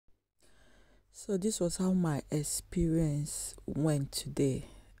So this was how my experience went today.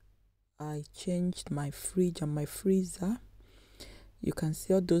 I changed my fridge and my freezer. You can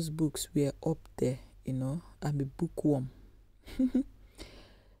see all those books were up there, I'm a bookworm.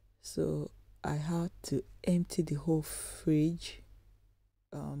 So I had to empty the whole fridge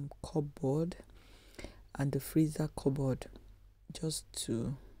cupboard and the freezer cupboard just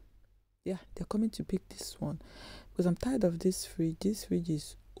to, they're coming to pick this one because I'm tired of this fridge. This fridge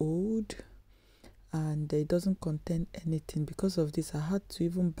is old and it doesn't contain anything. Because of this, I had to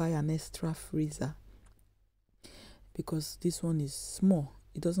even buy an extra freezer because this one is small.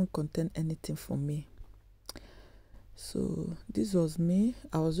 It doesn't contain anything for me. So this was me.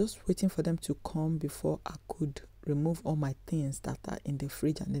 I was just waiting for them to come before I could remove all my things that are in the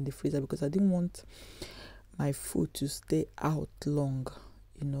fridge and in the freezer because I didn't want my food to stay out long.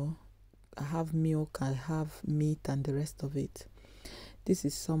 I have milk, I have meat and the rest of it. This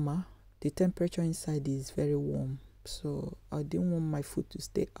is summer. The temperature inside is very warm, so I didn't want my food to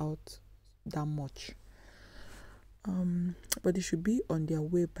stay out that much. But they should be on their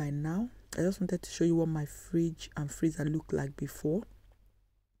way by now. I just wanted to show you what my fridge and freezer look like before.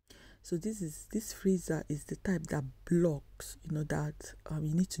 So this freezer is the type that blocks, that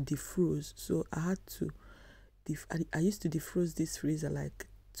you need to defrost. So I had to I used to defrost this freezer like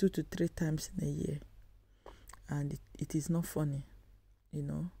 2 to 3 times in a year, and it is not funny,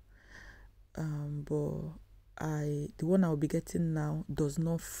 but the one I'll be getting now does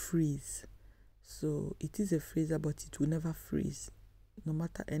not freeze. So it is a freezer, but it will never freeze no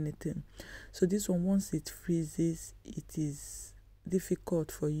matter anything. So this one, once it freezes, it is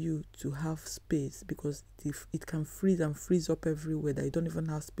difficult for you to have space because it can freeze and freeze up everywhere that you don't even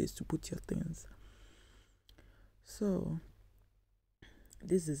have space to put your things. So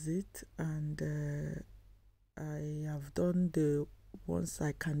this is it, and I have done the ones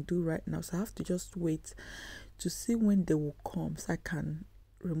I can do right now, so I have to just wait to see when they will come so I can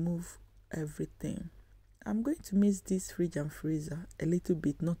remove everything. I'm going to miss this fridge and freezer a little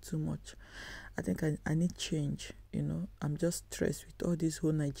bit, not too much. I think I need change. I'm just stressed with all this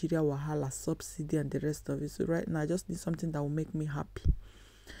whole Nigeria wahala, subsidy and the rest of it. So right now I just need something that will make me happy.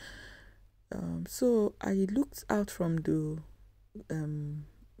 So I looked out from the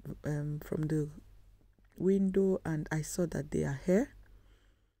window and I saw that they are here.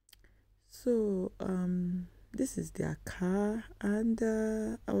 So this is their car, and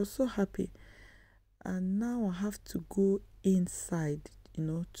I was so happy. And now I have to go inside,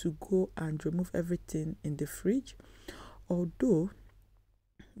 to go and remove everything in the fridge. Although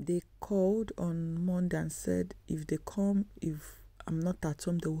they called on Monday and said if they come, if I'm not at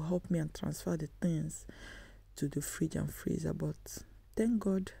home, they will help me and transfer the things to the fridge and freezer. But thank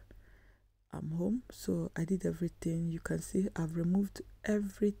God I'm home, so I did everything. You can see I've removed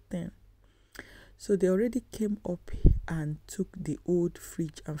everything. So they already came up and took the old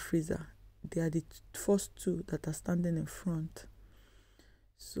fridge and freezer. They are the first 2 that are standing in front.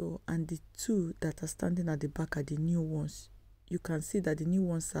 So, and the 2 that are standing at the back are the new ones. You can see that the new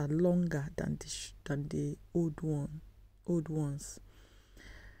ones are longer than the old ones.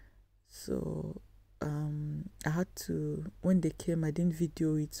 So I had to, when they came, I didn't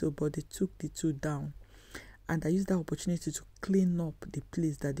video it, but they took the 2 down, and I used that opportunity to clean up the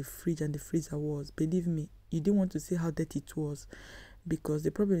place that the fridge and the freezer was. Believe me, you didn't want to see how dirty it was, because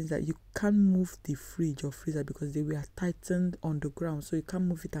the problem is that you can't move the fridge or freezer because they were tightened on the ground, so you can't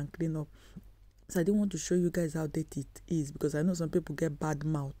move it and clean up. So I didn't want to show you guys how dirty it is, because I know some people get bad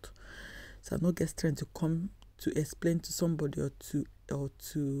mouth, so I don't get strength to come to explain to somebody or to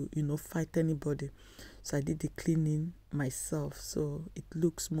fight anybody. So I did the cleaning myself, so it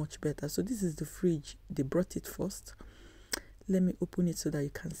looks much better. So this is the fridge. They brought it first. Let me open it so that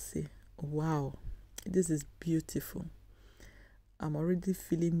you can see. Wow, this is beautiful. I'm already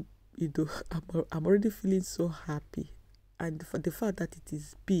feeling, I'm already feeling so happy, and for the fact that it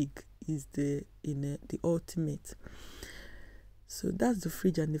is big is the ultimate. So that's the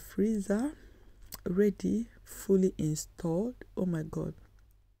fridge and the freezer ready, fully installed. Oh my God,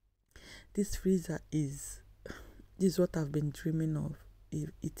 this freezer this is what I've been dreaming of.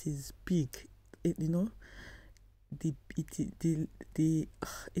 It is big, it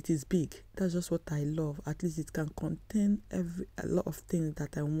is big. That's just what I love. At least it can contain a lot of things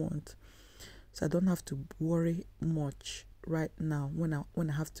that I want, so I don't have to worry much right now when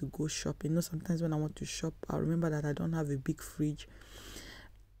I have to go shopping. Sometimes when I want to shop, I remember that I don't have a big fridge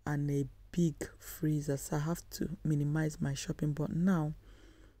and a big freezer, so I have to minimize my shopping. But now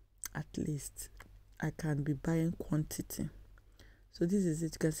at least I can be buying quantity. So this is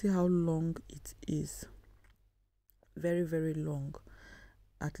it. You can see how long it is. Very, very long.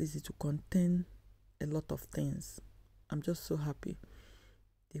 at least it will contain a lot of things. I'm just so happy.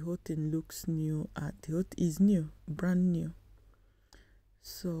 The whole thing looks new, and the whole is new, brand new.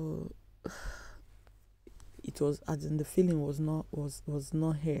 So it was, as in, the feeling was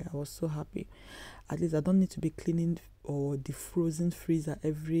not here. I was so happy. At least I don't need to be cleaning or defrosting freezer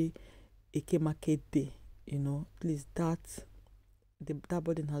every Eke market day. You know, at least that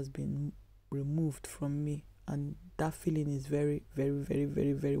burden has been removed from me, and that feeling is very, very, very,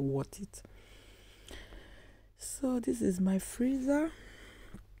 very, very worth it. So this is my freezer,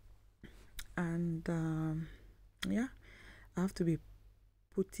 and yeah, I have to be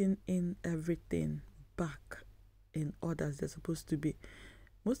putting in everything back in order as they're supposed to be.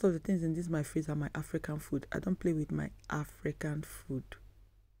 Most of the things in this my fridge are my African food. I don't play with my African food.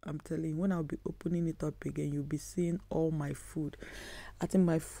 I'm telling you, when I'll be opening it up again, you'll be seeing all my food. I think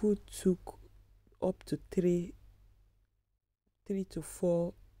my food took up to 3 to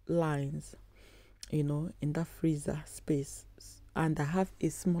 4 lines, you know, in that freezer space. And I have a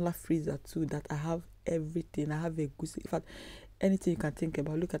smaller freezer too that I have everything. I have a goose. In fact, anything you can think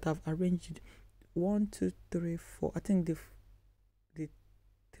about. Look at, I've arranged 1, 2, 3, 4. I think the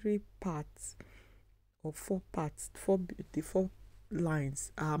 3 parts or 4 parts, the 4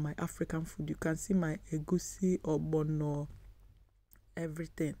 lines are my African food. You can see my egusi, ogbono,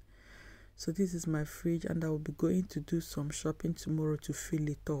 everything. So this is my fridge, and I will be going to do some shopping tomorrow to fill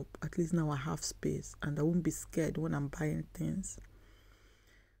it up. At least now I have space, and I won't be scared when I'm buying things.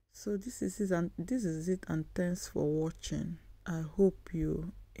 So this is it, and thanks for watching. I hope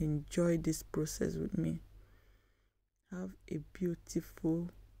you enjoy this process with me. Have a beautiful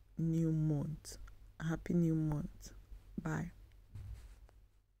new month. Happy new month. Bye.